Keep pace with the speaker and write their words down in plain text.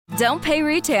Don't pay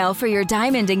retail for your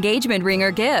diamond engagement ring or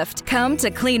gift. Come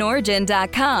to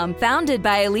CleanOrigin.com. Founded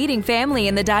by a leading family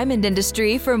in the diamond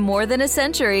industry for more than a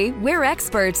century, we're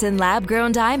experts in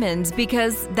lab-grown diamonds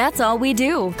because that's all we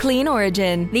do. Clean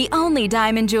Origin, the only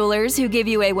diamond jewelers who give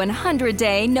you a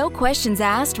 100-day, no questions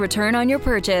asked return on your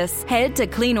purchase. Head to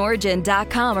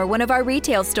CleanOrigin.com or one of our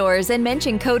retail stores and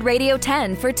mention code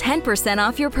Radio10 for 10%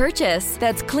 off your purchase.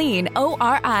 That's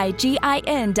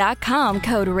CleanOrigin.com,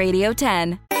 code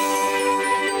Radio10.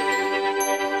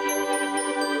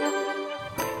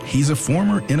 He's a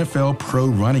former NFL pro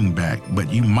running back, but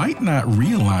you might not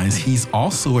realize he's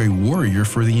also a warrior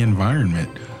for the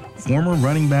environment. Former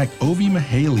running back Ovi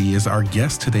Mihaly is our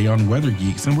guest today on Weather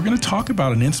Geeks, and we're going to talk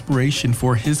about an inspiration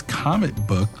for his comic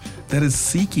book that is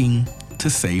seeking to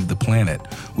save the planet.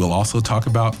 We'll also talk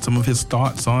about some of his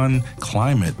thoughts on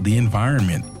climate, the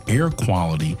environment, air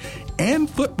quality, and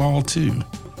football too.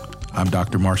 I'm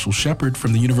Dr. Marshall Shepard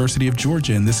from the University of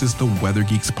Georgia, and this is the Weather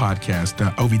Geeks podcast.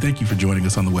 Ovi, thank you for joining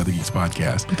us on the Weather Geeks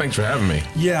podcast. Thanks for having me.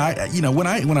 Yeah, when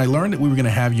I learned that we were going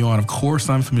to have you on, of course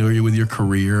I'm familiar with your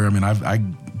career. I mean,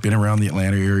 I've been around the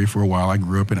Atlanta area for a while. I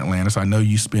grew up in Atlanta, so I know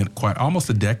you spent almost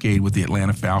a decade with the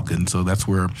Atlanta Falcons, so that's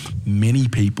where many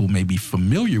people may be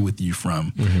familiar with you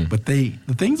from. Mm-hmm. But the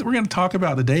things that we're going to talk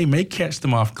about today may catch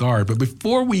them off guard. But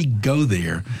before we go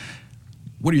there,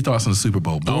 what are your thoughts on the Super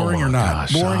Bowl? Boring or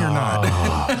not? Gosh. Boring or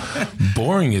not?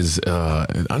 Boring is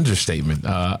an understatement.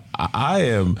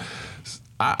 Obviously,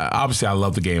 I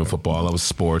love the game of football. I love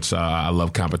sports. I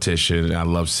love competition. I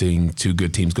love seeing two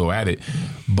good teams go at it.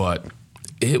 But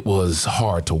it was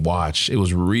hard to watch. It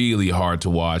was really hard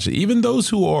to watch. Even those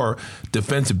who are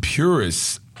defensive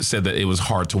purists said that it was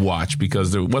hard to watch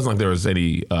because there wasn't like there was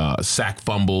any sack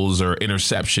fumbles or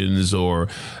interceptions or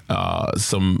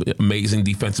some amazing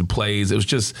defensive plays. It was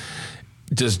just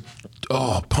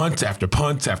punt after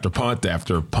punt after punt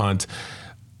after punt.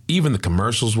 Even the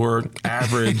commercials were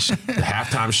average. The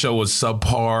halftime show was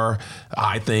subpar,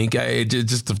 I think.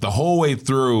 Just the whole way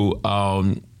through,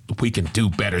 we can do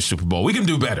better, Super Bowl. We can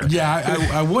do better. Yeah,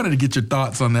 I wanted to get your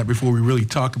thoughts on that before we really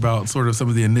talk about sort of some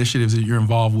of the initiatives that you're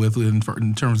involved with in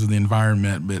terms of the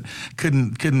environment, but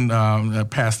couldn't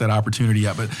pass that opportunity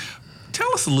up. But tell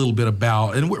us a little bit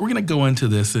about, and we're going to go into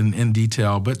this in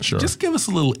detail, but sure, just give us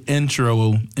a little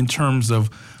intro in terms of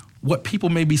what people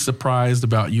may be surprised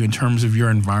about you in terms of your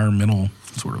environmental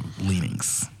sort of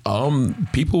leanings.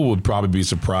 People would probably be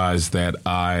surprised that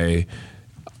I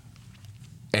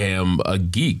am a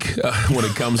geek when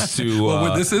it comes to...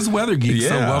 well, this is Weather Geeks,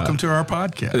 so welcome to our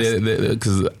podcast.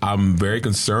 Because I'm very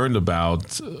concerned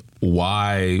about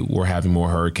why we're having more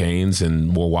hurricanes and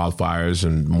more wildfires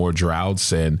and more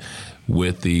droughts, and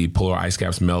with the polar ice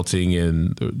caps melting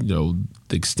and the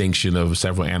extinction of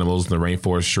several animals and the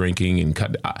rainforest shrinking.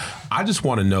 And I just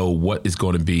want to know what is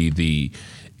going to be the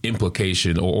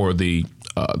implication or the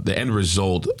end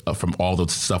result from all the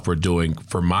stuff we're doing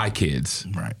for my kids,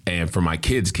 right, and for my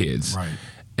kids' kids. Right.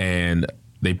 And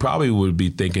they probably would be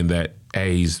thinking that,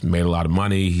 hey, he's made a lot of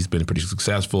money, he's been pretty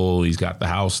successful, he's got the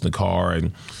house and the car,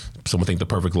 and someone think the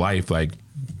perfect life. Like,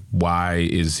 why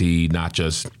is he not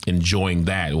just enjoying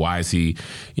that? Why is he,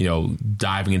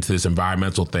 diving into this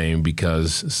environmental thing?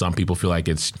 Because some people feel like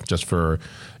it's just for,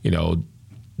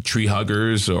 tree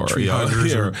huggers or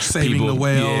saving people, the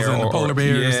whales and the polar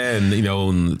bears,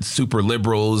 and super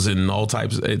liberals and all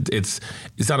types. It's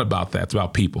not about that. It's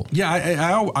about people. Yeah,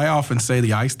 I often say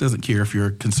the ice doesn't care if you're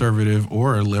conservative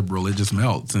or a liberal; it just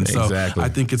melts. And so I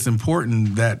think it's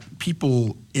important that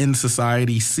people in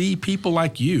society see people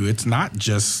like you. It's not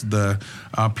just the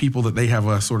people that they have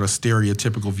a sort of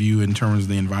stereotypical view in terms of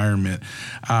the environment.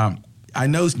 I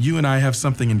know you and I have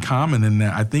something in common in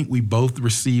that I think we both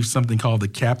received something called the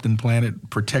Captain Planet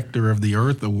Protector of the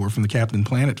Earth Award from the Captain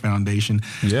Planet Foundation.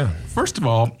 Yeah. First of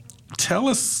all, tell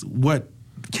us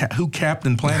who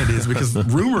Captain Planet is, because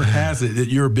rumor has it that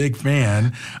you're a big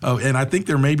fan, and I think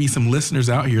there may be some listeners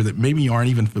out here that maybe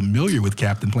aren't even familiar with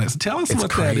Captain Planet. So tell us what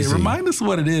that is. Remind us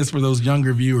what it is for those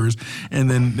younger viewers,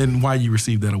 and then why you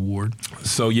received that award.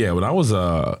 So when I was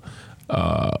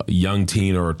young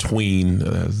teen or tween,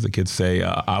 as the kids say,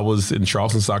 I was in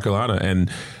Charleston, South Carolina,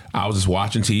 and I was just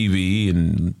watching TV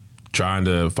and trying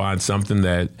to find something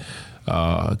that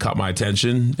caught my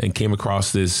attention, and came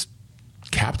across this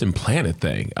Captain Planet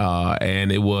thing.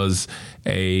 And it was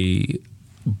a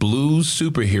blue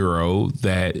superhero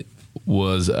that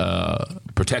was a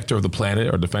protector of the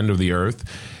planet or defender of the earth.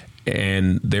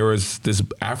 And there was this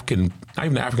African, not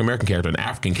even an African-American character, an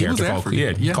African character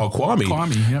called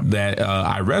Kwame, that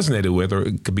I resonated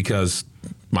with, because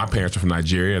my parents are from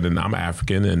Nigeria and I'm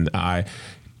African, and I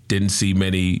didn't see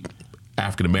many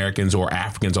African Americans or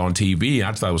Africans on TV. And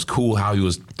I just thought it was cool how he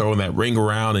was throwing that ring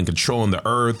around and controlling the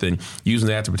earth and using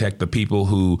that to protect the people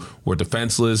who were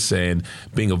defenseless and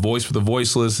being a voice for the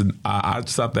voiceless. And I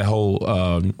just thought that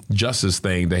whole justice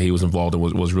thing that he was involved in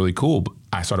was really cool.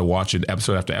 I started watching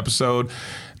episode after episode.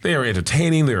 They were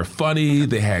entertaining. They were funny.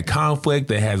 They had conflict.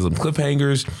 They had some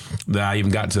cliffhangers that I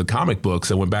even got into the comic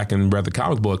books and went back and read the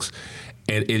comic books.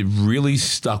 And it really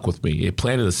stuck with me. It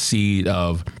planted a seed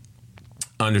of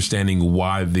understanding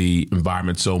why the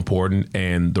environment's so important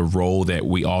and the role that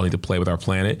we all need to play with our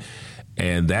planet.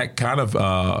 And that kind of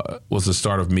was the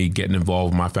start of me getting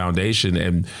involved with my foundation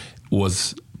and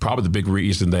was probably the big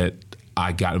reason that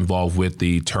I got involved with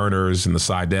the Turners and the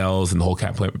Seidel's and the whole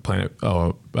Captain Planet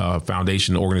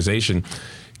Foundation organization.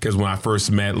 Because when I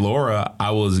first met Laura,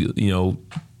 I was,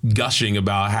 gushing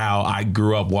about how I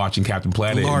grew up watching Captain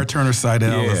Planet. Laura Turner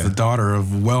Seidel is the daughter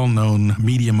of well-known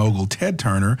media mogul Ted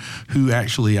Turner, who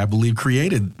actually, I believe,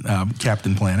 created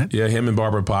Captain Planet. Yeah, him and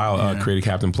Barbara Pyle created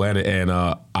Captain Planet, and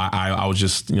I was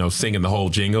just singing the whole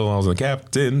jingle. I was like,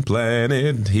 Captain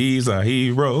Planet, he's a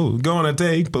hero, gonna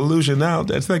take pollution out.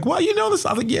 It's like, well, you know this?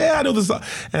 I was like, yeah, I know this.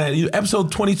 And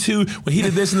episode 22, when he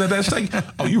did this and that, it's like,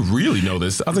 oh, you really know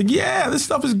this? I was like, yeah, this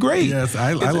stuff is great. Yes,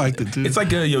 I liked it too. It's like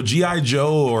G.I.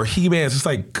 Joe or He-Man. It's just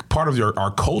like part of our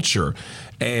culture.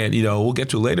 And, we'll get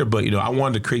to it later, but, I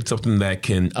wanted to create something that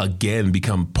can, again,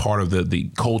 become part of the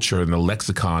culture and the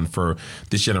lexicon for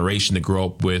this generation to grow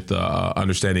up with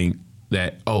understanding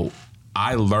that,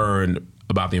 I learned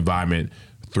about the environment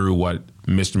through what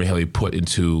Mr. Mahaley put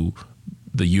into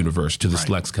the universe, to this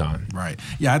lexicon. Right.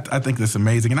 Yeah, I think that's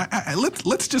amazing. And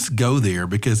let's just go there,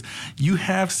 because you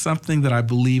have something that I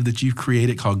believe that you've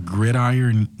created called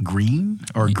Gridiron Green,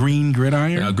 or Green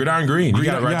Gridiron. Gridiron Green. You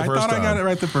got it right the first time. I thought I got it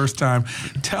right the first time.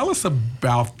 Tell us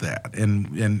about that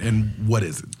and what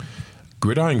is it?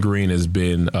 Gridiron Green has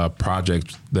been a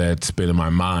project that's been in my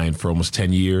mind for almost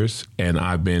 10 years, and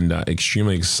I've been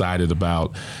extremely excited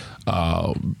about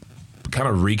kind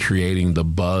of recreating the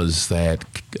buzz that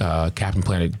Captain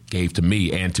Planet gave to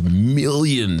me and to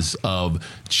millions of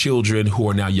children who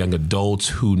are now young adults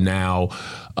who now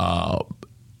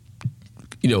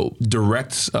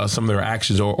direct some of their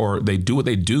actions, or they do what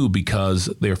they do because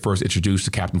they're first introduced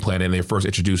to Captain Planet and they're first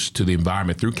introduced to the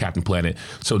environment through Captain Planet.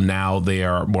 So now they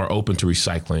are more open to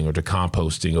recycling or to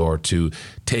composting or to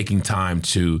taking time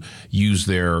to use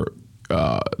their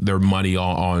money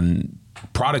on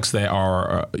products that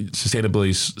are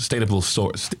sustainably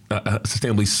sourced,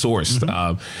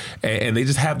 and they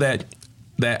just have that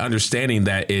understanding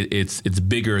that it's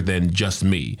bigger than just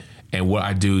me, and what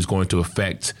I do is going to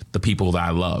affect the people that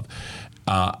I love.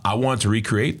 I wanted to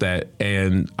recreate that,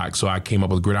 and so I came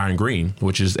up with Gridiron Green,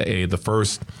 which is the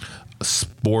first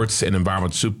sports and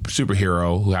environmental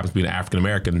superhero who happens to be an African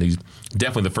American. He's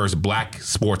definitely the first Black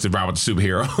sports environmental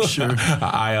superhero.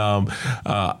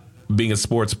 Sure. Being a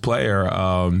sports player,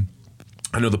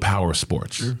 I know the power of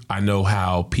sports. Sure. I know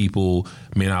how people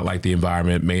may not like the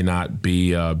environment, may not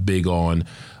be big on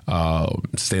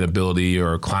sustainability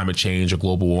or climate change or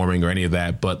global warming or any of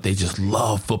that, but they just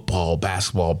love football,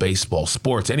 basketball, baseball,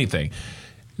 sports, anything.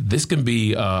 This can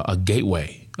be a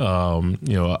gateway,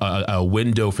 a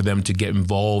window for them to get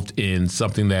involved in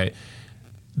something that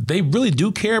they really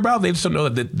do care about. They just don't know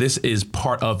that this is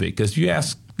part of it. Because you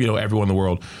ask, everyone in the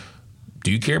world,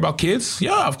 do you care about kids?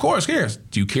 Yeah, of course, cares.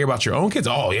 Do you care about your own kids?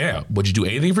 Oh, yeah. Would you do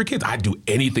anything for kids? I'd do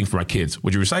anything for my kids.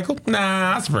 Would you recycle?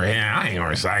 Nah, that's for him. I ain't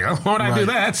going to recycle. Why would I do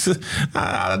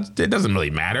that? It doesn't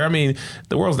really matter. I mean,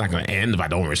 the world's not going to end if I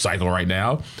don't recycle right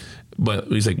now. But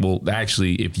he's like, well,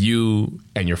 actually, if you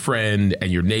and your friend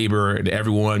and your neighbor and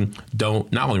everyone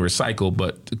don't not only recycle,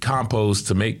 but compost,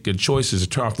 to make good choices, to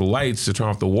turn off the lights, to turn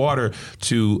off the water,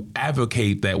 to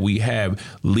advocate that we have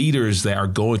leaders that are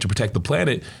going to protect the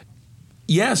planet,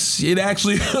 yes, it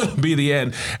actually could be the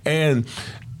end. And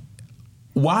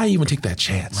why even take that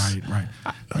chance? Right.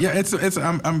 Yeah,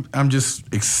 I'm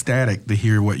just ecstatic to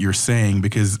hear what you're saying,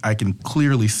 because I can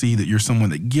clearly see that you're someone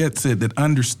that gets it, that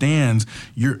understands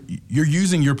you're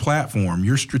using your platform.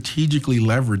 You're strategically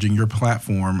leveraging your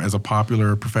platform as a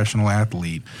popular professional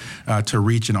athlete to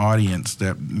reach an audience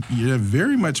that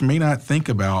very much may not think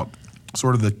about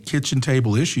sort of the kitchen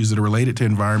table issues that are related to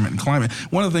environment and climate.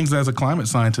 One of the things as a climate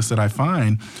scientist that I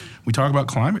find, we talk about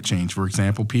climate change, for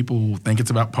example. People think it's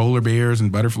about polar bears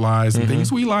and butterflies and things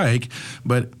we like,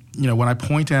 but when I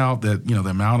point out that the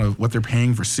amount of what they're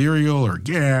paying for cereal or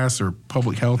gas or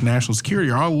public health, national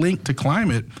security are all linked to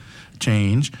climate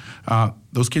change,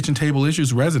 those kitchen table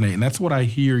issues resonate, and that's what I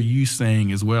hear you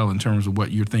saying as well in terms of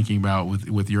what you're thinking about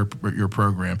with your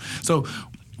program. So,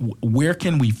 where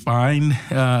can we find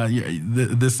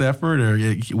this effort, or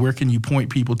where can you point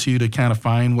people to kind of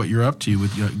find what you're up to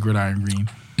with Gridiron Green?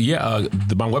 Yeah,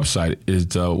 my website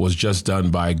was just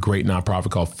done by a great nonprofit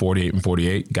called 48 and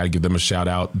 48. Got to give them a shout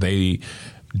out. They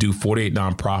do 48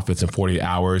 nonprofits in 48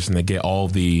 hours, and they get all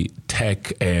the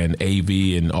tech and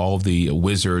AV and all the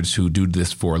wizards who do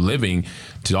this for a living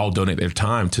to all donate their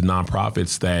time to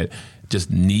nonprofits that just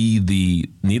need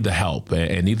the help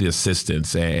and need the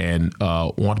assistance and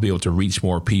want to be able to reach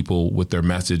more people with their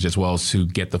message, as well as to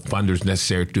get the funders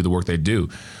necessary to do the work they do.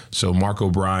 So Mark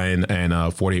O'Brien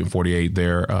and 48 and 48,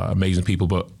 they're amazing people.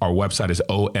 But our website is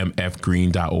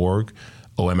omfgreen.org,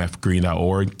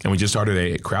 omfgreen.org. And we just started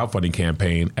a crowdfunding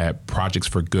campaign at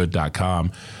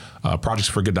projectsforgood.com.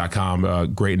 Projectsforgood.com, a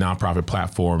great nonprofit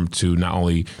platform to not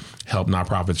only help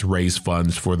nonprofits raise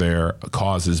funds for their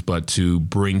causes, but to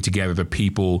bring together the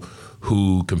people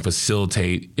who can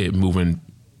facilitate it moving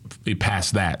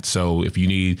past that. So if you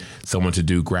need someone to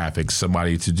do graphics,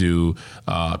 somebody to do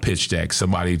pitch deck,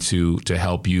 somebody to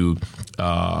help you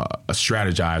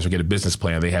strategize or get a business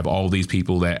plan, they have all these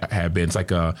people that have been, it's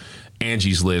like a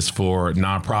Angie's List for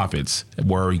nonprofits,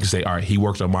 where you can say, all right, he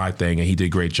worked on my thing and he did a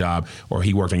great job, or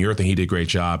he worked on your thing, he did a great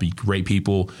job, great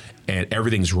people, and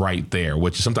everything's right there,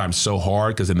 which is sometimes so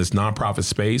hard because in this nonprofit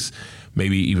space,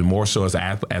 maybe even more so as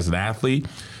an athlete,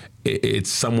 it's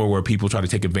somewhere where people try to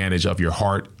take advantage of your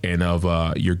heart and of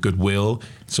your goodwill.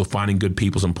 So finding good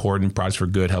people is important. Projects for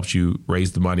Good helps you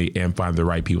raise the money and find the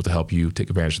right people to help you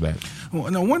take advantage of that. Well,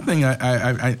 now, one thing,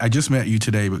 I just met you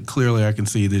today, but clearly I can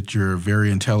see that you're a very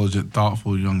intelligent,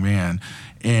 thoughtful young man,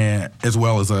 and as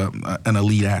well as an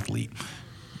elite athlete.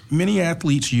 Many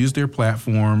athletes use their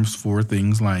platforms for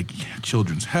things like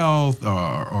children's health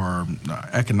or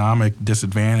economic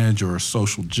disadvantage or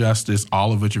social justice,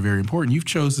 all of which are very important. You've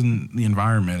chosen the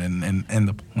environment and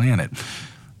the planet.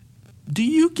 Do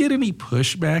you get any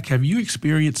pushback? Have you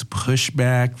experienced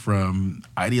pushback from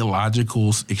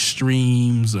ideological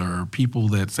extremes or people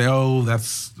that say, oh,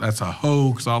 that's a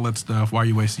hoax, all that stuff? Why are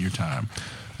you wasting your time?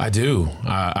 I do.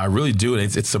 I really do.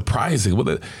 And it's surprising.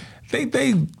 Well,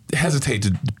 They hesitate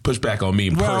to push back on me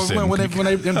in person. Well, when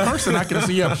they in person, I can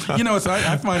see. Yeah,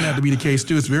 I find that to be the case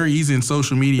too. It's very easy in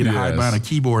social media to hide behind a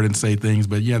keyboard and say things,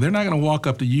 but yeah, they're not going to walk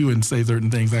up to you and say certain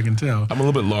things. I can tell. I'm a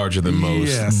little bit larger than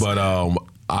most, but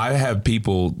I have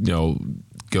people,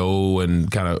 go and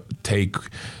kind of take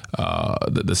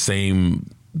the same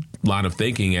line of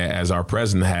thinking as our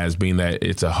president has, being that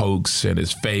it's a hoax and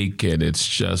it's fake and it's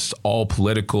just all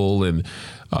political. And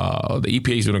the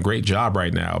EPA is doing a great job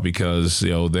right now because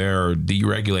they're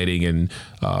deregulating and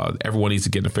everyone needs to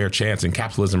get a fair chance, and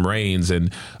capitalism reigns,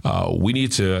 and we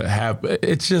need to have.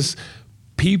 It's just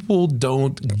people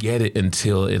don't get it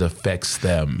until it affects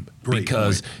them.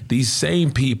 Because these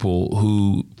same people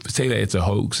who say that it's a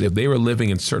hoax, if they were living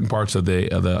in certain parts of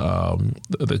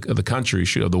the country,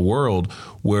 of the world,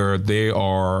 where they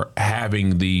are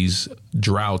having these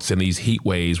droughts and these heat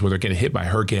waves, where they're getting hit by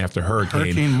hurricane after hurricane.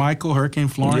 Hurricane Michael, Hurricane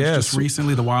Florence, just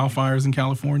recently, the wildfires in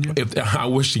California. I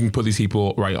wish you can put these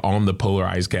people right on the polar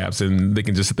ice caps and they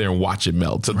can just sit there and watch it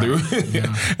melt through.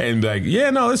 Yeah. And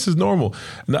this is normal.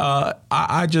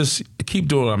 I just keep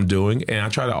doing what I'm doing, and I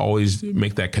try to always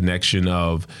make that connection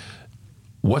of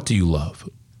what do you love?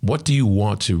 What do you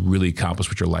want to really accomplish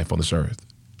with your life on this earth?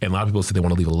 And a lot of people say they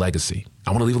want to leave a legacy.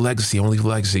 I want to leave a legacy. I want to leave a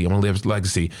legacy. I want to leave a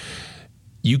legacy.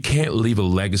 You can't leave a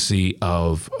legacy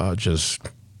of just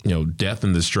death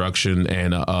and destruction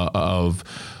and of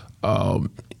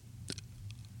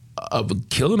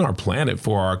killing our planet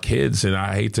for our kids. And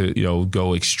I hate to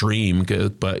go extreme,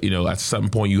 but at some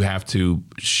point you have to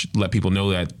let people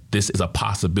know that this is a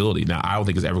possibility. Now, I don't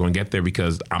think it's ever going to get there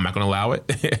because I'm not going to allow it,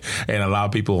 and a lot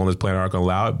of people on this planet aren't going to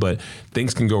allow it. But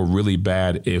things can go really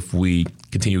bad if we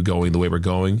continue going the way we're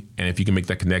going. And if you can make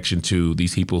that connection to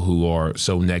these people who are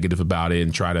so negative about it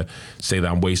and try to say that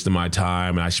I'm wasting my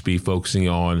time and I should be focusing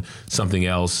on something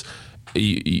else,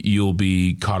 you'll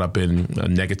be caught up in a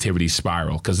negativity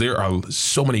spiral, because there are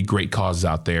so many great causes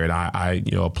out there. And I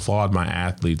applaud my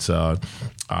athletes.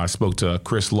 I spoke to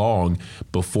Chris Long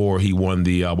before he won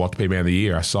the Walk to Pay Man of the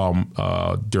Year. I saw him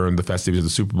during the festivities of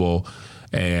the Super Bowl,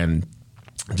 and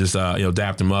just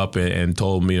dapped him up and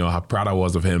told him how proud I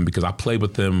was of him, because I played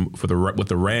with him with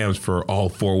the Rams for all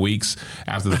 4 weeks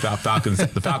after the Falcons.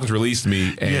 The Falcons released me,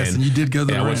 and, yes, and you did go to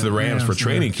the Rams. I went to the Rams for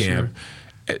training camp. Sure.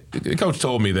 The coach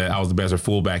told me that I was the best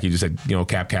fullback. He just said,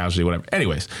 cap casualty, whatever.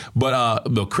 Anyways, but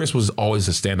Chris was always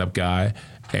a stand-up guy,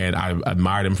 and I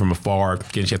admired him from afar.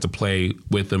 Getting a chance to play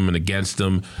with him and against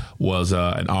him was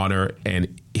an honor.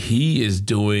 And he is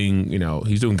doing,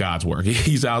 he's doing God's work.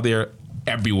 He's out there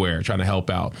everywhere trying to help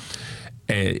out.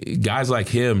 And guys like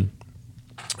him,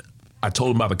 I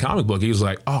told him about the comic book. He was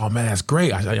like, "Oh man, that's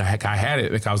great. I had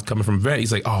it. Like I was coming from vet."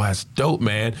 He's like, "Oh, that's dope,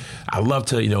 man. I love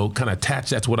to, kind of attach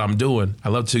that to what I'm doing. I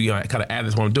love to, kind of add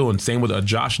this to what I'm doing." Same with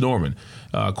Josh Norman,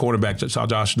 quarterback.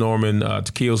 Josh Norman,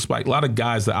 Takeo Spike. A lot of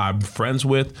guys that I'm friends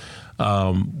with.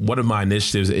 One of my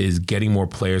initiatives is getting more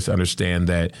players to understand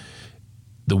that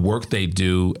the work they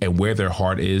do and where their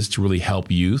heart is to really help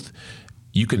youth.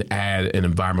 You can add an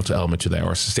environmental element to that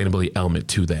or a sustainability element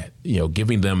to that.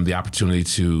 Giving them the opportunity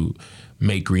to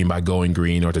make green by going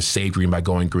green or to save green by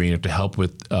going green or to help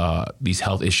with these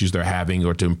health issues they're having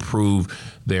or to improve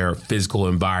their physical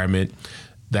environment.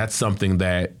 That's something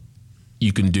that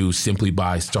you can do simply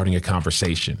by starting a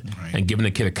conversation. Right. And giving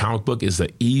a kid a comic book is the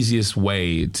easiest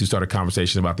way to start a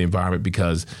conversation about the environment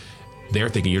because they're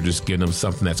thinking you're just giving them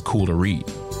something that's cool to read.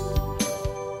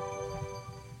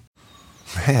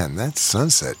 Man, that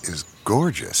sunset is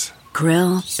gorgeous.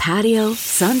 Grill, patio,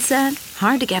 sunset.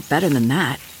 Hard to get better than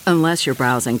that. Unless you're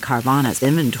browsing Carvana's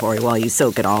inventory while you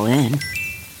soak it all in.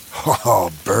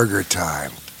 Oh, burger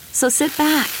time. So sit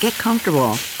back, get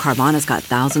comfortable. Carvana's got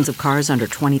thousands of cars under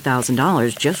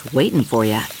 $20,000 just waiting for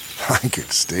you. I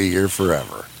could stay here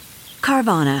forever.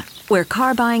 Carvana, where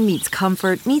car buying meets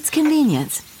comfort meets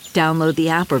convenience. Download the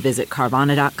app or visit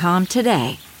Carvana.com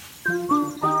today.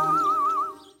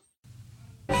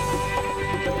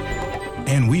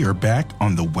 And we are back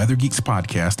on the Weather Geeks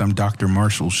podcast. I'm Dr.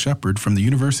 Marshall Shepard from the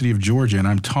University of Georgia, and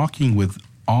I'm talking with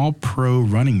all-pro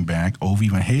running back Ovie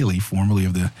Mughelli, formerly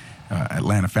of the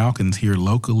Atlanta Falcons here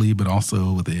locally, but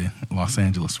also with the Los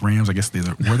Angeles Rams. I guess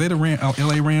were they the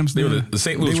LA Rams? They were the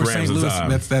St. Louis Rams at the time.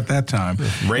 That's at that time.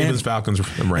 Ravens, Falcons,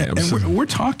 and Rams. And we're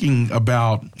talking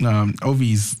about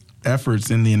Ovie's efforts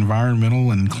in the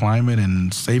environmental and climate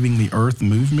and saving the earth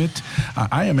movement.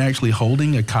 I am actually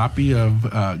holding a copy of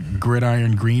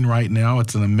Gridiron Green right now.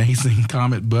 It's an amazing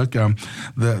comic book.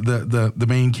 The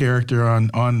main character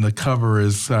on the cover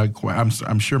is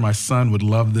I'm sure my son would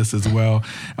love this as well.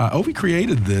 Ovie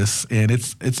created this, and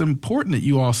it's important that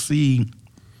you all see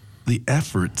the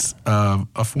efforts of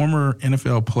a former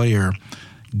NFL player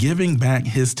giving back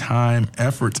his time,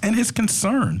 efforts, and his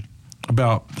concern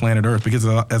about planet Earth, because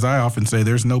as I often say,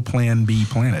 there's no plan B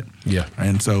planet. Yeah.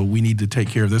 And so we need to take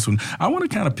care of this one. I want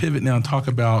to kind of pivot now and talk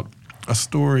about a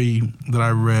story that I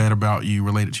read about you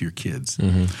related to your kids.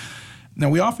 Mm-hmm. Now,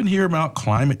 we often hear about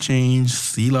climate change,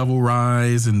 sea level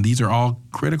rise, and these are all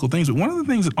critical things. But one of the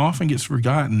things that often gets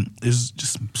forgotten is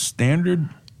just standard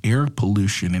air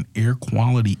pollution and air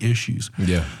quality issues.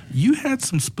 Yeah. You had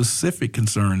some specific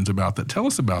concerns about that. Tell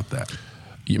us about that.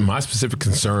 My specific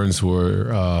concerns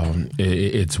were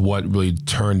it's what really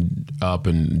turned up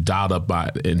and dialed up my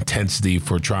intensity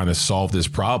for trying to solve this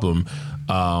problem,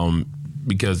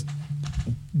 because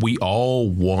we all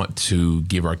want to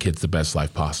give our kids the best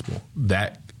life possible.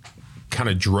 That kind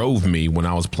of drove me when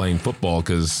I was playing football,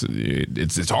 because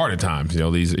it's hard at times,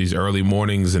 these early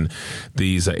mornings and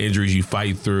these injuries you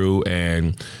fight through,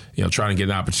 and trying to get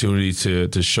an opportunity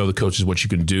to show the coaches what you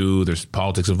can do. There's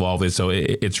politics involved in it, so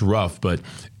it's rough. But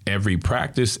every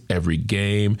practice, every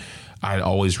game, I'd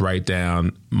always write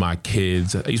down my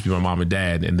kids. I used to be my mom and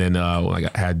dad, and then when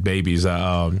I had babies,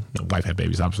 my wife had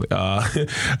babies, obviously.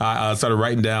 I started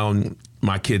writing down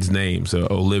my kids' names,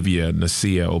 Olivia,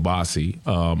 Nasia, Obasi,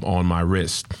 on my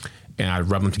wrist. And I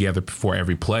rub them together before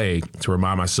every play to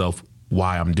remind myself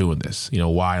why I'm doing this,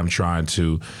 why I'm trying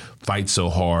to fight so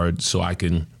hard so I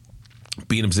can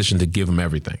be in a position to give them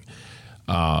everything.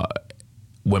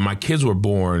 When my kids were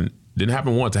born, it didn't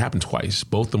happen once, it happened twice.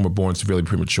 Both of them were born severely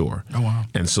premature. Oh, wow.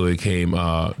 And so they came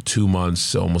 2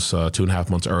 months, almost 2.5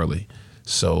 months early.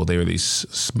 So they were these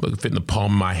fit in the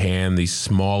palm of my hand, these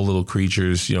small little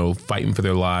creatures, fighting for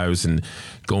their lives and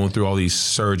going through all these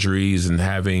surgeries and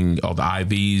having all the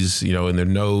IVs, in their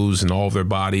nose and all of their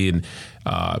body, and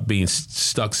being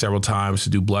stuck several times to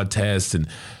do blood tests. And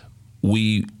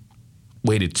we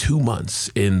waited 2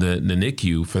 months in the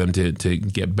NICU for them to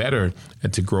get better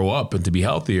and to grow up and to be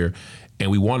healthier.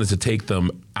 And we wanted to take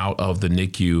them out of the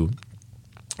NICU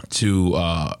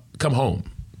to come home,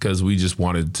 because we just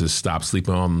wanted to stop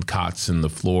sleeping on cots and the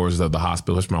floors of the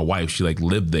hospital. Especially my wife, she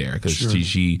lived there because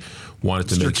she wanted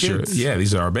to make sure. Yeah,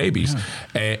 these are our babies.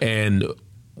 Yeah. And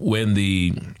when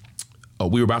we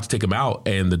were about to take them out,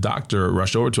 and the doctor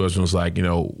rushed over to us and was like,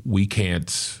 we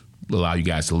can't allow you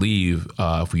guys to leave.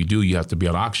 If we do, you have to be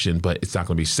on oxygen, but it's not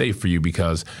going to be safe for you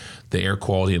because the air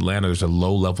quality in Atlanta, there's a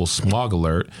low-level smog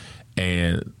alert,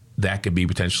 and that could be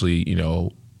potentially,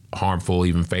 harmful,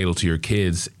 even fatal to your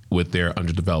kids with their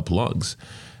underdeveloped lungs.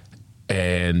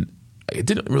 And it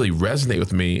didn't really resonate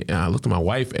with me. And I looked at my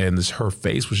wife, and her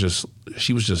face was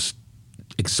she was just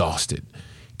exhausted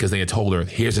because they had told her,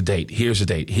 here's a date, here's a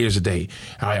date, here's a date.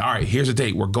 All right, here's a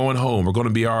date. We're going home. We're going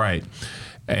to be all right.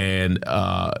 And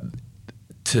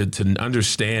to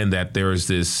understand that there is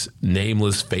this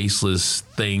nameless, faceless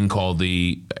thing called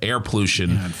the air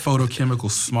pollution. And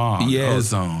photochemical smog,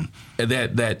 ozone.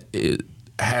 That it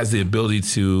has the ability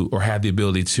to, or had the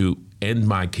ability to end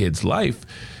my kid's life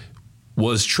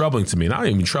was troubling to me. Not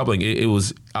even troubling, I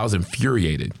was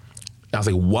infuriated. I was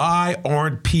like, why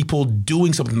aren't people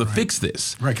doing something to fix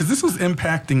this? Right, because this was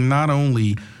impacting not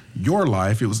only your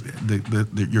life, it was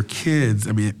your kids.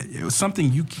 I mean, it was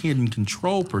something you can't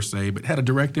control per se, but had a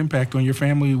direct impact on your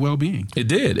family well-being. It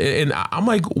did. And I'm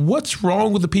like, what's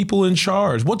wrong with the people in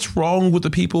charge? What's wrong with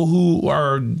the people who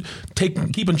are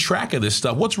keeping track of this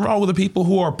stuff? What's wrong with the people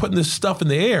who are putting this stuff in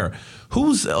the air?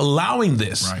 Who's allowing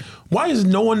this? Right. Why is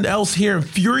no one else here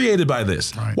infuriated by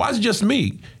this? Right. Why is it just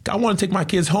me? I want to take my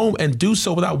kids home and do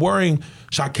so without worrying,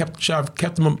 should I have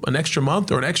kept them an extra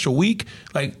month or an extra week?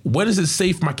 Like, when is it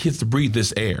safe for my kids to breathe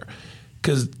this air?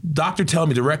 Because doctor telling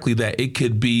me directly that it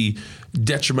could be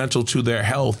detrimental to their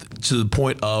health to the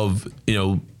point of,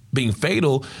 being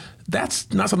fatal.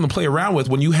 That's not something to play around with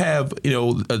when you have,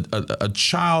 a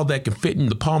child that can fit in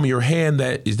the palm of your hand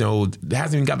that is,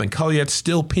 hasn't even gotten the color yet,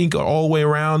 still pink all the way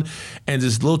around, and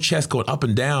this little chest going up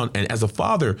and down. And as a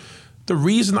father, the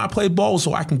reason I play ball is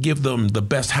so I can give them the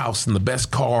best house and the best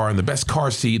car and the best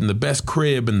car seat and the best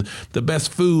crib and the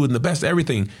best food and the best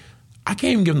everything. I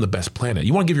can't even give them the best planet.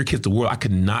 You want to give your kids the world? I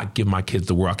could not give my kids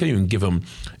the world. I couldn't even give them,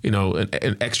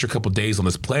 an extra couple days on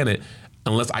this planet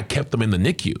unless I kept them in the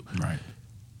NICU. Right.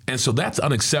 And so that's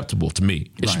unacceptable to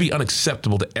me. It should be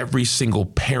unacceptable to every single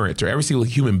parent or every single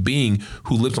human being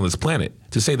who lives on this planet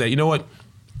to say that, you know what,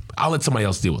 I'll let somebody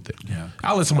else deal with it. Yeah.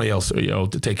 I'll let somebody else,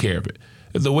 to take care of it.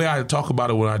 The way I talk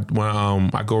about it when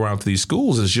I go around to these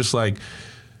schools is just like,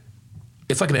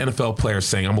 it's like an NFL player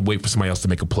saying, I'm going to wait for somebody else to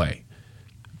make a play.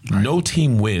 Right. No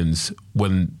team wins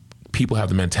when people have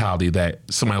the mentality that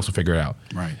somebody else will figure it out.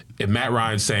 Right. If Matt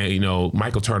Ryan's saying,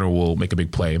 Michael Turner will make a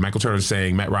big play, Michael Turner's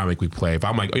saying Matt Ryan will make a big play, if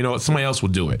I'm like, somebody else will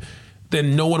do it,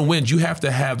 then no one wins. You have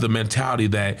to have the mentality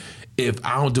that if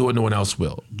I don't do it, no one else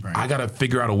will. Right. I got to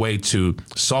figure out a way to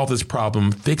solve this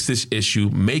problem, fix this issue,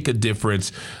 make a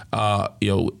difference,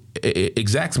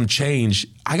 exact some change.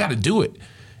 I got to do it.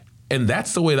 And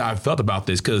that's the way that I felt about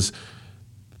this, because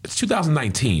it's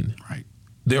 2019. Right.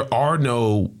 There are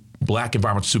no black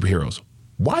environmental superheroes.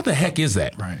 Why the heck is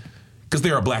that? Right. Because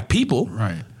there are black people.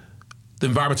 Right. The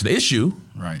environment's an issue.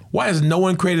 Right. Why has no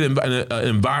one created a black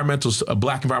environmental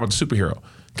superhero?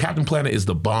 Captain Planet is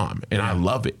the bomb, and I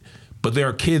love it. But there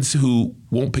are kids who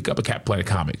won't pick up a Captain Planet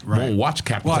comic, won't watch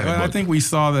Captain Planet book. I think we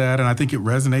saw that, and I think it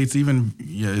resonates even,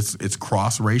 it's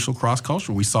cross-racial,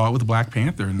 cross-cultural. We saw it with Black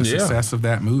Panther and the success of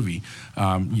that movie.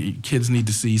 Kids need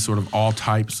to see sort of all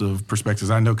types of perspectives.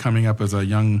 I know coming up as a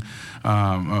young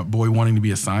boy wanting to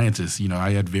be a scientist,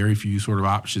 I had very few sort of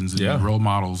options and role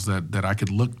models that I could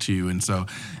look to. And so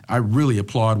I really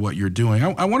applaud what you're doing.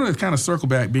 I wanted to kind of circle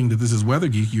back, being that this is Weather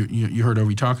Geek. You heard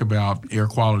Ovi talk about air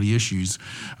quality issues.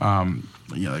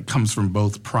 It comes from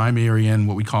both primary and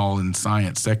what we call in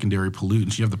science secondary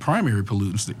pollutants. You have the primary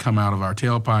pollutants that come out of our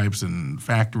tailpipes and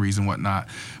factories and whatnot,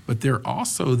 but there are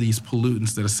also these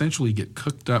pollutants that essentially get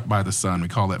cooked up by the sun. We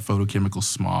call that photochemical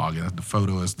smog, and the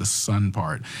photo is the sun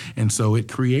part. And so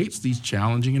it creates these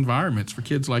challenging environments for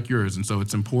kids like yours. And so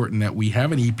it's important that we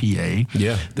have an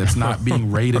EPA that's not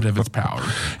being rated of its power.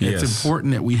 It's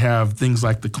important that we have things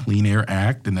like the Clean Air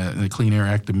Act and the Clean Air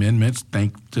Act amendments,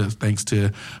 thanks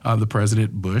to the President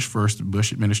first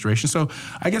Bush administration. So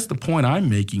I guess the point I'm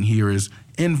making here is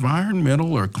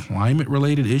environmental or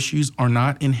climate-related issues are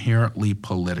not inherently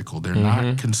political. They're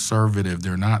not conservative.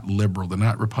 They're not liberal. They're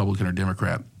not Republican or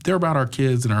Democrat. They're about our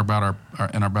kids and are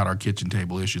about our kitchen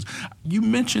table issues. You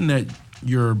mentioned that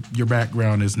your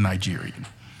background is Nigerian.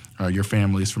 Your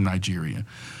family is from Nigeria.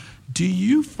 Do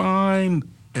you find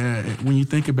when you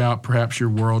think about perhaps your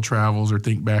world travels or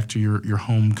think back to your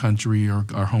home country or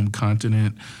home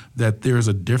continent, that there's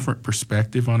a different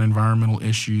perspective on environmental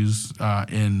issues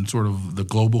in sort of the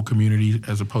global community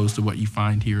as opposed to what you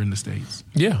find here in the States?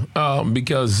 Yeah,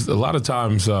 because a lot of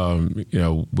times,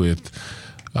 with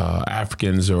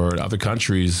Africans or other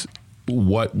countries,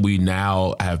 what we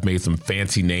now have made some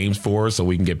fancy names for so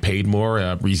we can get paid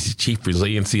more, chief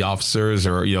resiliency officers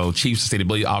or, chief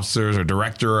sustainability officers or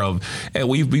director of, and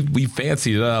we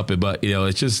fancied it up, but,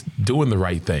 it's just doing the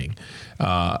right thing.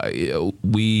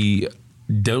 We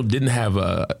didn't have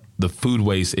the food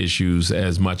waste issues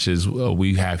as much as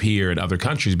we have here in other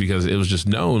countries, because it was just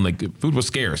known like food was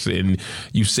scarce and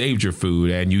you saved your food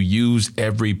and you used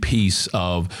every piece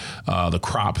of the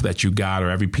crop that you got, or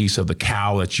every piece of the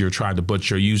cow that you're trying to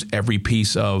butcher, use every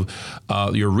piece of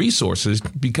your resources,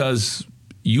 because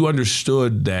you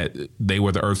understood that they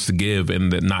were the earth's to give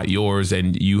and that not yours,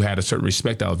 and you had a certain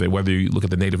respect out of it. Whether you look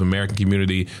at the Native American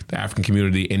community, the African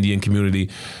community, Indian community,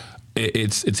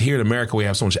 it's here in America we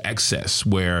have so much excess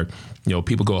where,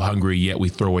 people go hungry, yet we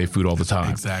throw away food all the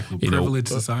time. Exactly. Privileged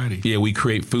society. Yeah, we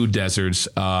create food deserts,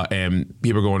 and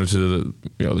people are going into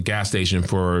the gas station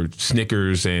for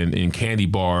Snickers and candy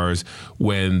bars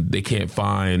when they can't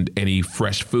find any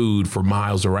fresh food for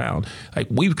miles around. Like,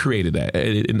 we've created that.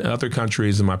 In other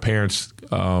countries, and my parents,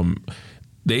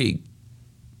 they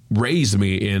raised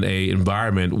me in a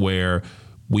environment where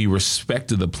we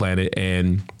respected the planet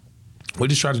and we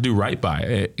just try to do right by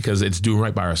it, because it's doing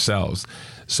right by ourselves.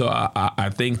 So I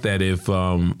think that if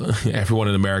everyone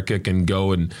in America can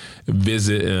go and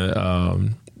visit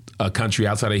a country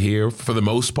outside of here, for the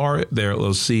most part,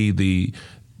 they'll see the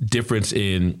difference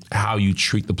in how you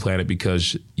treat the planet,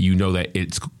 because you know that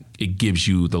it gives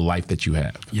you the life that you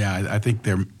have. Yeah, I think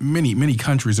there are many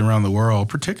countries around the world,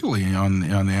 particularly on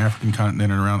the African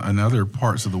continent and around in other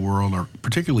parts of the world, are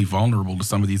particularly vulnerable to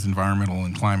some of these environmental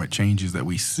and climate changes that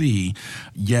we see,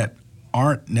 yet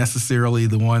aren't necessarily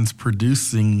the ones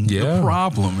producing the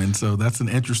problem. And so that's an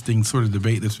interesting sort of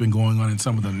debate that's been going on in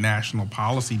some of the national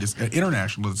policy,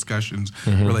 international discussions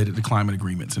related to climate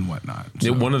agreements and whatnot.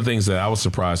 So. One of the things that I was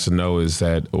surprised to know is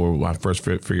that, or when I first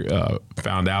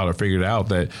found out or figured out,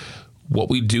 that what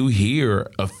we do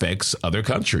here affects other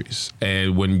countries.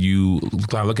 And when you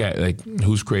look at like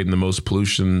who's creating the most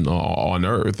pollution on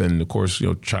Earth, and of course,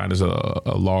 China's a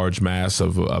large mass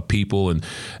of people, and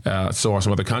so are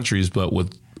some other countries. But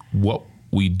with what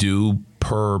we do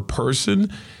per person,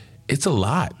 it's a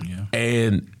lot. Yeah.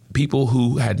 And people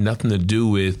who had nothing to do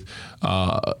with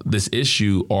this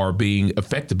issue are being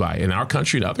affected by it in our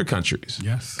country and other countries.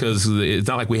 Yes. Because it's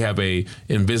not like we have a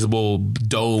invisible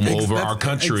dome over our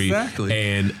country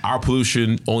and our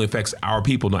pollution only affects our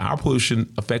people. No, our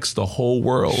pollution affects the whole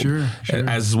world, sure.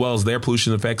 As well as their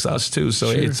pollution affects us too. So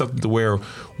it's something to where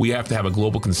we have to have a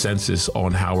global consensus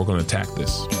on how we're going to attack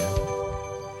this.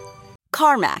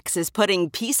 CarMax is putting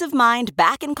peace of mind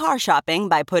back in car shopping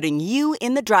by putting you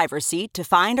in the driver's seat to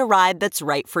find a ride that's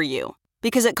right for you.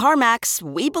 Because at CarMax,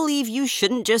 we believe you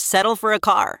shouldn't just settle for a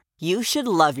car. You should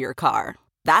love your car.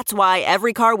 That's why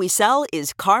every car we sell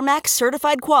is CarMax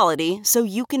certified quality, so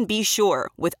you can be sure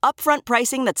with upfront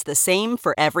pricing that's the same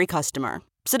for every customer.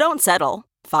 So don't settle.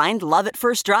 Find love at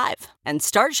first drive and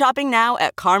start shopping now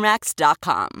at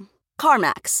CarMax.com.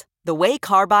 CarMax, the way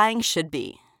car buying should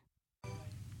be.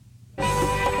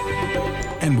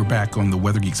 And we're back on the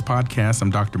Weather Geeks podcast.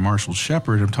 I'm Dr. Marshall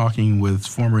Shepard. I'm talking with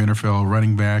former NFL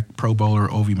running back, Pro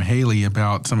Bowler Ovie Mughelli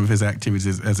about some of his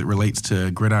activities as it relates to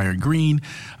Gridiron Green,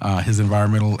 his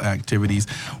environmental activities.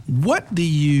 What do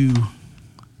you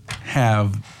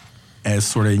have as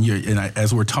sort of,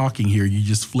 as we're talking here, you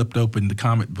just flipped open the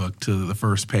comic book to the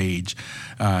first page,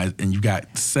 and you've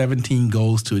got 17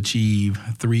 goals to achieve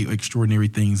 3 extraordinary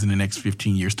things in the next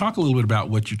 15 years. Talk a little bit about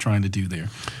what you're trying to do there.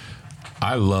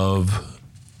 I love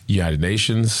United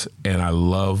Nations, and I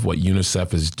love what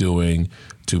UNICEF is doing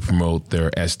to promote their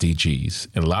SDGs.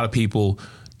 And a lot of people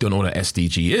don't know what an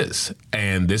SDG is.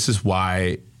 And this is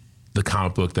why the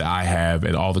comic book that I have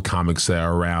and all the comics that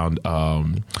are around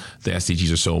the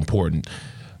SDGs are so important.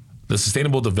 The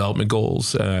Sustainable Development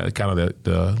Goals, kind of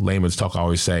the layman's talk I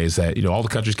always say, is that all the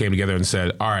countries came together and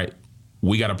said, all right,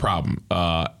 we got a problem.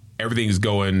 Everything's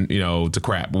going, to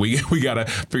crap. We got to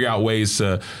figure out ways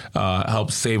to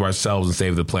help save ourselves and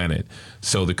save the planet.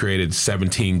 So they created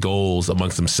 17 goals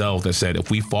amongst themselves that said,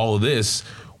 if we follow this,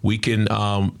 we can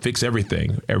fix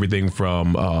everything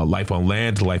from life on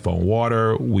land to life on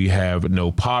water. We have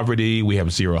no poverty. We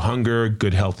have zero hunger,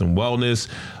 good health and wellness,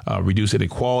 reduce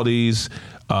inequalities,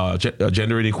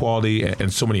 gender inequality,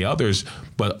 and so many others.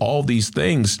 But all these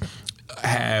things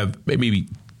have maybe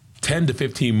 10 to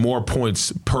 15 more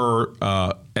points per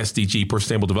SDG, per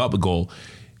Sustainable Development Goal.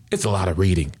 It's a lot of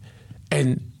reading.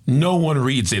 And no one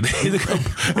reads it. They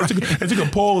took a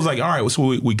poll. It was like, all right,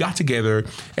 so we got together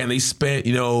and they spent,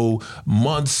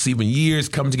 months, even years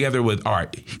coming together with, all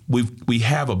right, we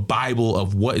have a Bible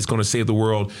of what is going to save the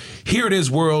world. Here it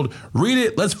is, world. Read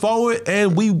it. Let's follow it.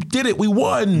 And we did it. We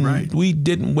won. Right. We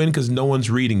didn't win because no one's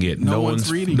reading it. No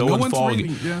one's reading. No one's following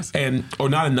it. Yes. Or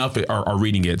not enough are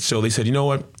reading it. So they said, you know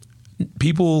what?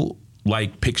 People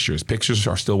like pictures. Pictures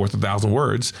are still worth 1,000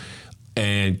 words.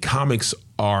 And comics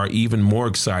are even more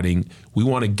exciting. We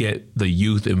want to get the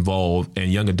youth involved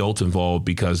and young adults involved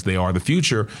because they are the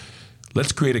future.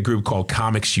 Let's create a group called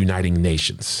Comics Uniting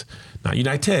Nations. Not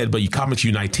United, but Comics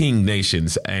Uniting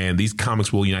Nations. And these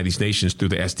comics will unite these nations through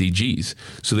the SDGs.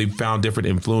 So they've found different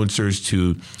influencers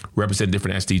to represent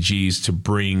different SDGs to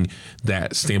bring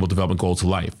that sustainable development goal to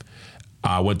life.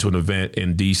 I went to an event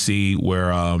in D.C.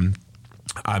 where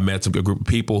I met a group of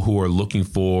people who are looking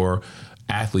for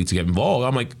athletes to get involved.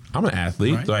 I'm like, I'm an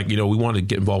athlete. Right. Like, we want to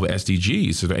get involved with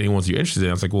SDGs. So if anyone's you're interested in,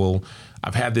 I was like, well,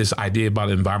 I've had this idea about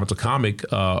an environmental comic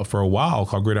for a while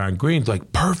called Gridiron Green.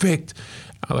 Like, perfect.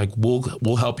 Like,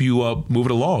 we'll help you move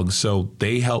it along. So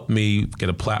they helped me get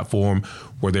a platform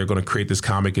where they're going to create this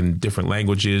comic in different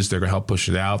languages. They're going to help push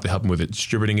it out. They help me with it,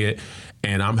 distributing it.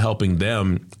 And I'm helping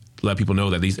them let people know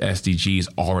that these SDGs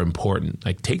are important.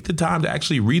 Like, take the time to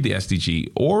actually read the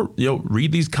SDG or,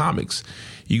 read these comics.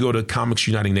 You go to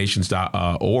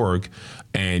comicsunitingnations.org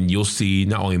and you'll see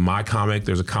not only my comic,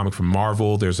 there's a comic from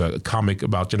Marvel, there's a comic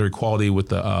about gender equality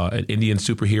with an Indian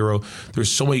superhero.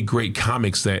 There's so many great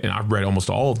comics and I've read almost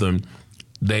all of them.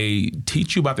 They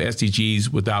teach you about the SDGs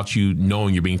without you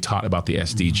knowing you're being taught about the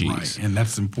SDGs. Right, and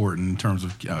that's important in terms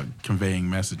of conveying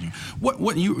messaging.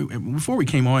 What you before we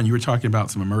came on, you were talking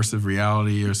about some immersive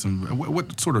reality or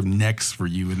what sort of next for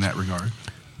you in that regard?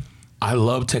 I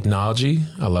love technology.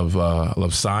 I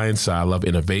love science. I love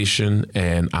innovation,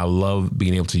 and I love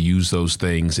being able to use those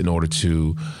things in order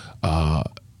to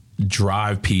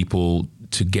drive people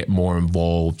to get more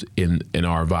involved in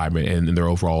our environment and in their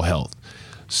overall health.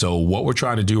 So what we're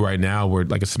trying to do right now,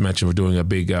 like I mentioned, we're doing a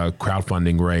big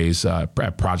crowdfunding raise at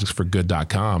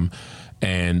projectsforgood.com.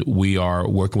 And we are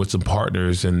working with some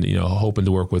partners and, hoping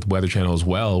to work with Weather Channel as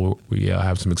well. We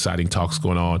have some exciting talks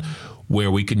going on where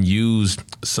we can use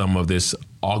some of this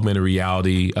augmented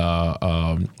reality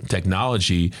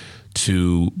technology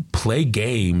to play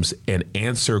games and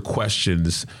answer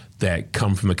questions that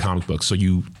come from the comic book. So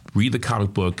you read the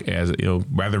comic book as,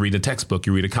 rather than read a textbook,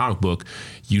 you read a comic book,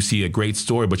 you see a great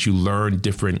story, but you learn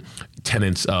different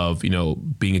tenets of,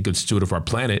 being a good steward of our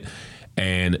planet,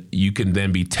 and you can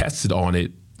then be tested on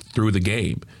it through the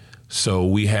game. So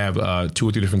we have 2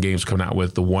 or 3 different games coming out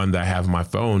with. The one that I have on my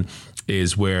phone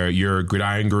is where you're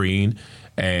Gridiron Green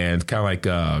and kind of like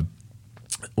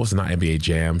what's it, not NBA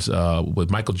Jams,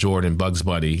 with Michael Jordan, Bugs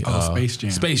Bunny. Space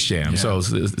Jam. Space Jam. Yeah. So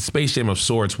it's Space Jam of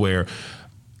sorts where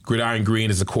Gridiron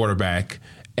Green is a quarterback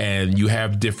and you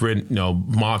have different,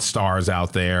 monsters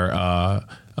out there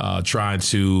trying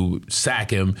to sack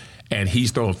him, and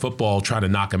he's throwing football trying to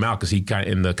knock him out because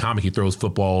in the comic he throws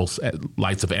footballs at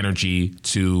lights of energy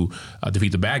to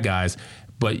defeat the bad guys.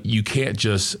 But you can't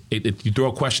just you throw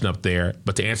a question up there,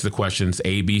 but to answer the questions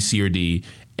A, B, C, or D,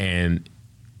 and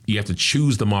you have to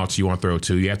choose the monster you want to throw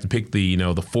to. You have to pick the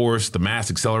force, the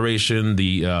mass acceleration,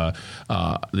 the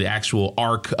actual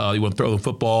arc you want to throw the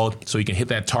football so you can hit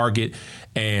that target.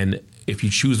 And if you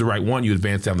choose the right one, you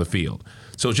advance down the field.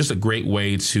 So it's just a great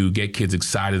way to get kids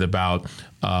excited about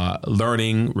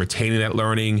learning, retaining that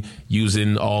learning,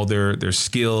 using all their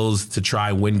skills to try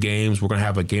and win games. We're going to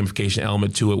have a gamification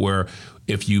element to it where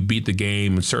if you beat the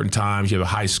game in certain times, you have a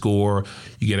high score,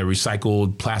 you get a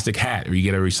recycled plastic hat or you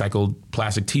get a recycled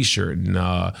plastic T-shirt. And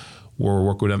we're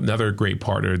working with another great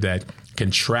partner that can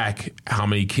track how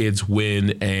many kids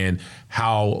win and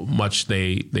how much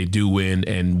they do win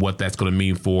and what that's going to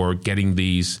mean for getting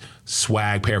these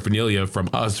swag paraphernalia from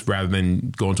us rather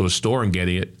than going to a store and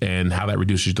getting it, and how that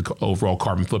reduces the overall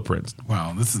carbon footprint.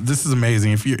 Wow, this is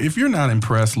amazing. If you're not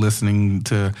impressed listening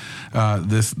to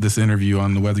this interview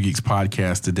on the Weather Geeks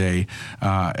podcast today,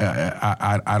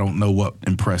 I don't know what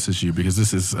impresses you, because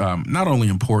this is not only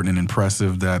important and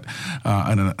impressive that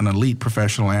an elite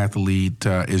professional athlete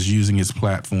is using his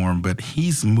platform, but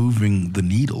he's moving the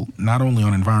needle not only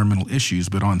on environmental issues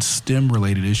but on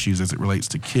STEM-related issues as it relates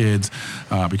to kids,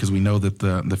 because we know that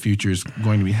the future is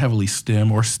going to be heavily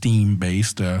STEM or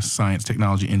STEAM-based, science,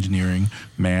 technology, engineering,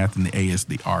 math, and the A is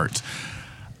the arts.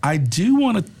 I do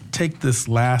want to take this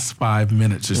last 5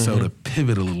 minutes or so to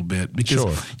pivot a little bit, because,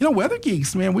 Weather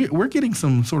Geeks, man, we're getting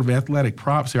some sort of athletic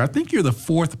props here. I think you're the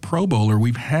 4th Pro Bowler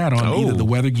we've had on either the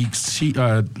Weather Geeks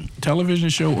television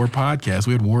show or podcast.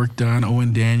 We had Work Done,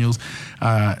 Owen Daniels.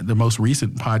 The most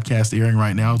recent podcast airing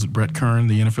right now is with Brett Kern,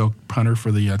 the NFL punter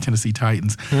for the Tennessee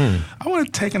Titans. I want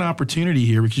to take an opportunity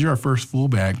here, because you're our first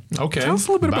fullback. Okay. Tell us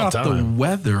a little bit about the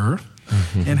weather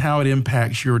and how it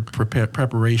impacts your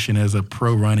preparation as a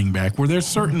pro running back. Were there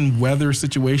certain weather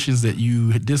situations that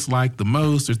you disliked the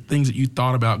most, or things that you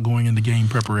thought about going into game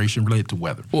preparation related to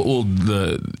weather? Well,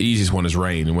 the easiest one is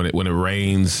rain. When it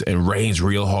rains and rains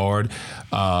real hard,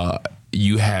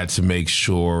 you had to make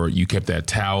sure you kept that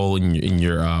towel in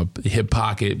your hip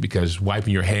pocket, because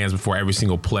wiping your hands before every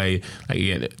single play,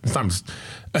 sometimes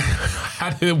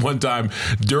I did it one time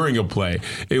during a play.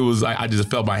 It was I just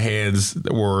felt my hands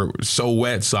were so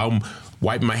wet, so I'm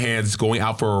wiping my hands going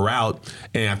out for a route,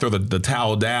 and I throw the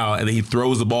towel down, and then he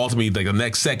throws the ball to me like the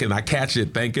next second. I catch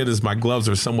it. Thank goodness my gloves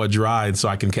are somewhat dried so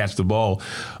I can catch the ball.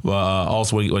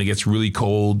 Also, when it gets really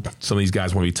cold, some of these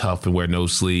guys want to be tough and wear no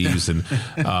sleeves. And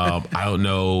I don't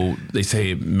know. They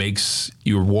say it makes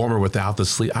you warmer without the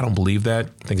sleeve. I don't believe that.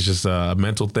 I think it's just a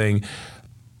mental thing.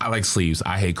 I like sleeves.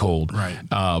 I hate cold. Right.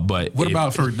 But what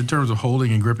about in terms of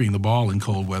holding and gripping the ball in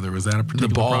cold weather? Is that a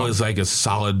particular problem? The ball is like a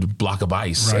solid block of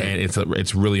ice, right. And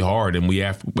it's really hard. And we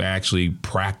actually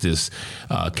practice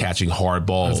catching hard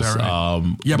balls. Is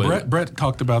that right? Brett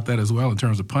talked about that as well in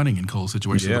terms of punting in cold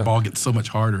situations. Yeah. The ball gets so much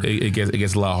harder. It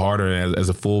gets a lot harder. As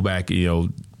a fullback,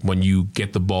 when you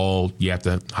get the ball, you have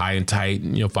to high and tight,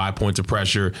 5 points of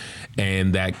pressure,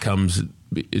 and that comes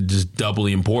just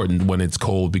doubly important when it's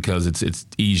cold, because it's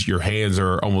easy. Your hands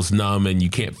are almost numb and you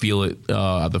can't feel it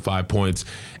at the 5 points.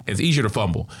 It's easier to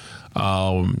fumble.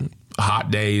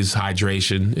 Hot days,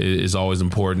 hydration is always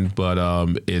important, but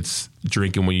it's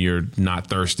drinking when you're not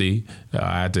thirsty.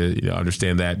 I had to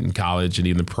understand that in college and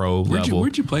even the pro level.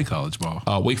 Where'd you play college ball?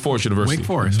 Wake Forest University. Wake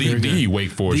Forest. The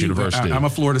Wake Forest University. I'm a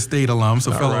Florida State alum,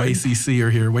 so fellow ACC are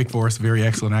here. Wake Forest, very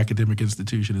excellent academic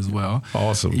institution as well.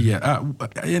 Awesome. Yeah.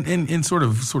 In sort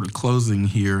of closing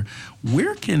here,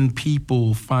 where can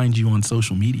people find you on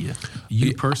social media,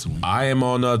 you personally? I am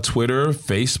on Twitter,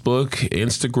 Facebook,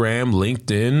 Instagram,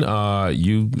 LinkedIn.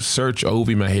 You search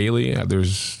Ovie Mughelli.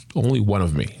 There's only one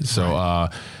of me. So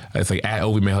it's like at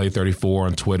Ovie Mughelli 34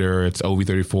 on Twitter. It's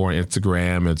Ovie34 on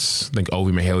Instagram. It's I think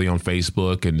Ovie Mughelli on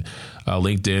Facebook, and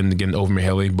LinkedIn, again, Ovie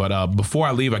Mughelli. But before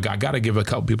I leave, I got to give a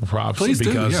couple people props. Please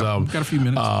because, do. Yeah, we've got a few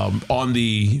minutes. On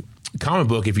the comic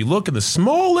book, if you look in the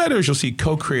small letters, you'll see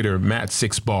co-creator Matt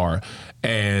Sixbar,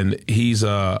 and he's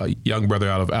a young brother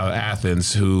out of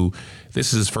Athens who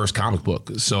this is his first comic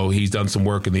book. So he's done some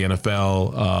work in the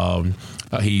NFL.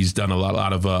 He's done a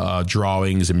lot of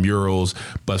drawings and murals.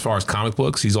 But as far as comic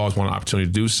books, he's always wanted an opportunity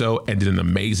to do so, and did an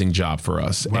amazing job for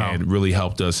us. Wow. And really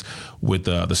helped us with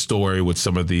the story, with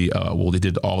some of the, they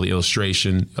did all the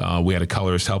illustration. We had a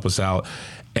colorist help us out.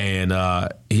 And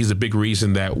he's a big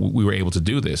reason that we were able to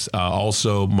do this.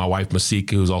 Also, my wife,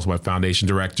 Masika, who's also my foundation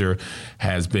director,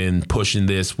 has been pushing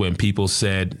this when people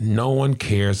said, no one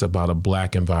cares about a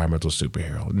black environmental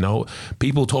superhero. No,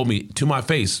 people told me to my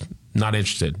face, not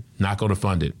interested, not going to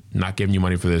fund it, not giving you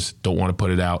money for this, don't want to put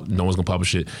it out, no one's going to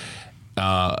publish it.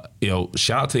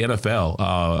 Shout out to the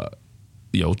NFL.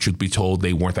 Truth be told,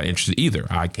 they weren't that interested either.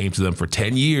 I came to them for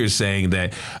 10 years saying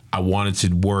that I wanted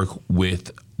to work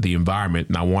with the environment,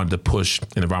 and I wanted to push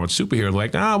an environmental superhero.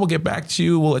 Like, we'll get back to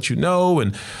you, we'll let you know.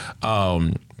 And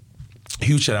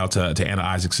huge shout out to Anna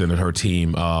Isaacson and her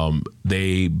team.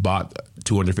 They bought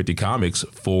 250 comics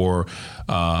for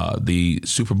the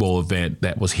Super Bowl event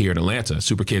that was here in Atlanta,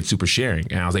 Super Kids, Super Sharing.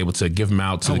 And I was able to give them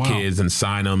out to the kids and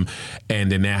sign them.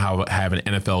 And they now have an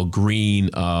NFL green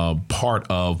part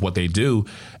of what they do.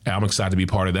 And I'm excited to be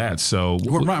part of that. So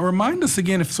remind us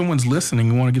again, if someone's listening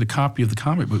and want to get a copy of the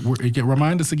comic, but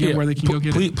remind us again where they can go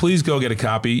get it. Please go get a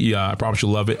copy. Yeah, I promise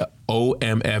you'll love it.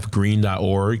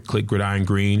 omfgreen.org. Click Gridiron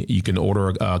Green. You can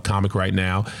order a comic right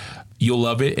now. You'll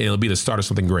love it, and it'll be the start of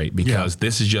something great, because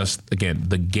this is just, again,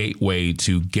 the gateway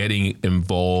to getting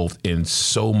involved in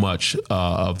so much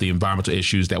of the environmental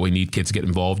issues that we need kids to get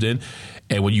involved in.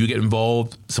 And when you get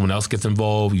involved, someone else gets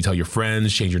involved, you tell your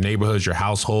friends, change your neighborhoods, your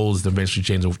households, then eventually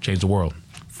change the world.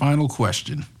 Final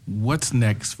question. What's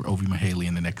next for Ovie Mughelli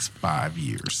in the next 5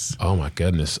 years? Oh, my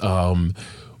goodness.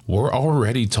 We're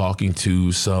already talking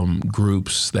to some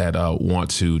groups that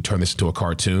want to turn this into a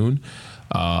cartoon.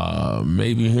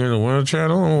 Maybe here in the Winter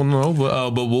Channel, I don't know,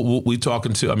 but we're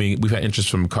talking to. I mean, we've had interest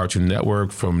from Cartoon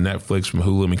Network, from Netflix, from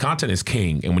Hulu. I mean, content is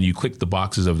king, and when you click the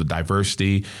boxes of the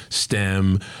diversity,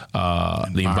 STEM,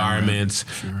 the environment,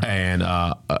 sure.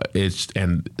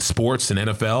 and sports and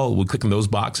NFL, we click on those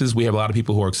boxes. We have a lot of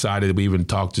people who are excited. We even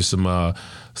talked to some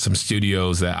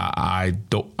studios that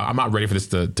I'm not ready for this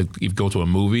to go to a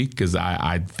movie, because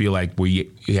I feel like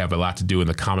we have a lot to do in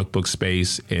the comic book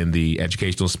space, in the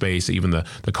educational space, even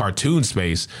the cartoon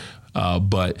space,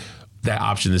 but that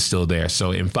option is still there. So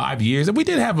in 5 years, if we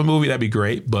did have a movie, that'd be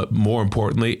great, but more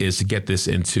importantly is to get this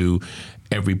into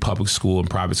every public school and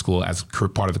private school as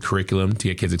part of the curriculum to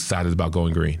get kids excited about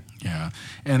going green. Yeah,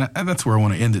 and that's where I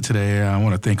want to end it today. I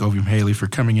want to thank Ovium Haley for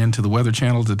coming into the Weather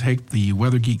Channel to take the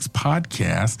Weather Geeks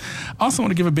podcast. I also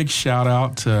want to give a big shout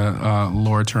out to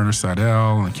Laura Turner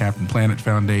Seidel and the Captain Planet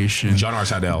Foundation. John R.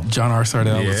 Seidel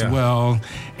as well.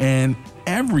 And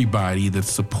everybody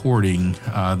that's supporting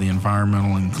the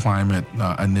environmental and climate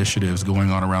initiatives going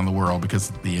on around the world,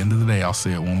 because at the end of the day, I'll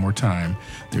say it one more time,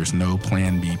 there's no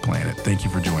Plan B planet. Thank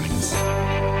you for joining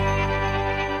us.